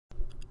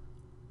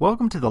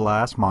Welcome to the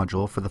last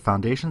module for the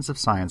Foundations of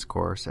Science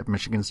course at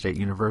Michigan State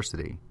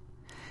University.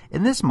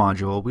 In this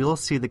module, we will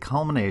see the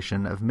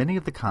culmination of many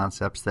of the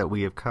concepts that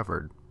we have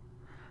covered.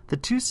 The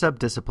two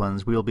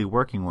subdisciplines we will be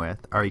working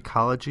with are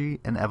ecology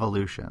and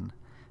evolution,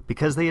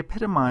 because they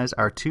epitomize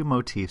our two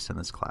motifs in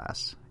this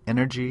class,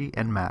 energy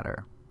and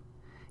matter.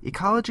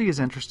 Ecology is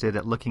interested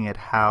at looking at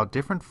how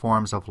different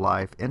forms of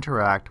life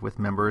interact with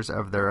members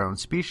of their own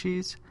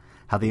species,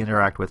 how they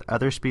interact with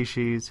other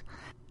species,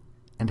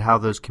 and how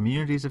those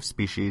communities of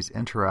species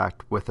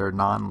interact with their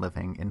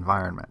non-living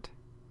environment.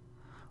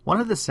 One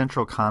of the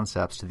central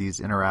concepts to these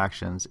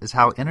interactions is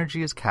how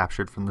energy is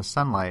captured from the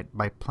sunlight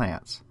by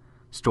plants,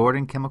 stored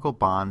in chemical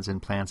bonds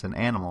in plants and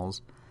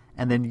animals,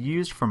 and then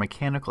used for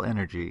mechanical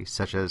energy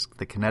such as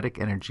the kinetic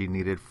energy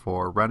needed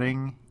for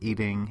running,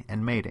 eating,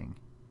 and mating.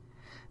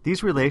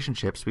 These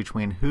relationships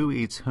between who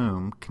eats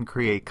whom can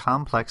create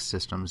complex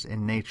systems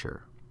in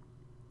nature.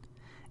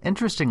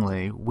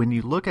 Interestingly, when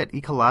you look at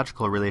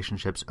ecological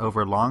relationships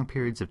over long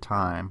periods of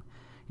time,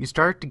 you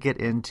start to get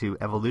into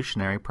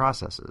evolutionary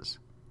processes.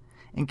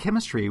 In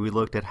chemistry, we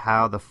looked at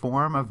how the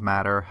form of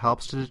matter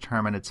helps to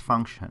determine its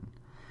function,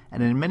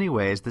 and in many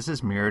ways this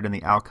is mirrored in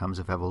the outcomes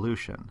of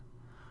evolution.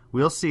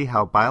 We'll see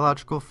how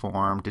biological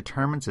form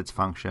determines its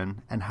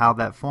function and how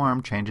that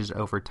form changes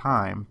over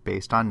time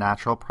based on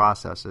natural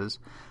processes,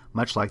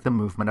 much like the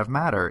movement of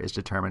matter is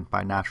determined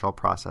by natural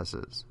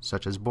processes,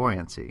 such as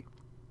buoyancy.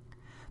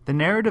 The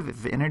narrative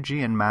of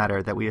energy and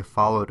matter that we have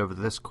followed over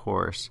this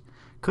course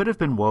could have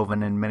been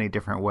woven in many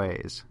different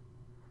ways.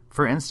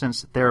 For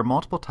instance, there are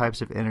multiple types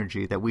of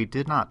energy that we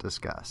did not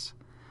discuss.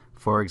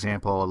 For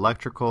example,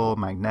 electrical,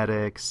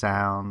 magnetic,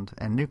 sound,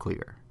 and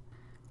nuclear.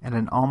 And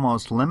an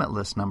almost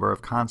limitless number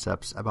of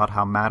concepts about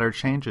how matter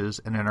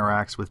changes and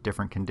interacts with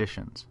different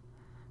conditions.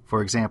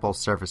 For example,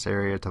 surface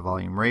area to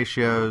volume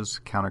ratios,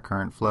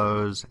 countercurrent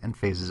flows, and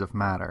phases of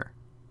matter.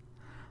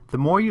 The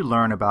more you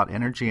learn about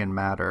energy and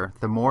matter,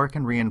 the more it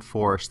can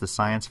reinforce the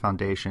science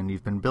foundation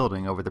you've been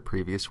building over the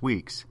previous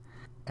weeks,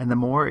 and the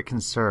more it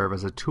can serve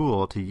as a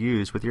tool to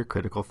use with your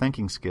critical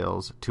thinking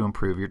skills to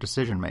improve your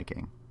decision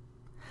making.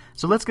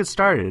 So let's get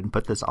started and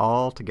put this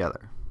all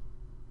together.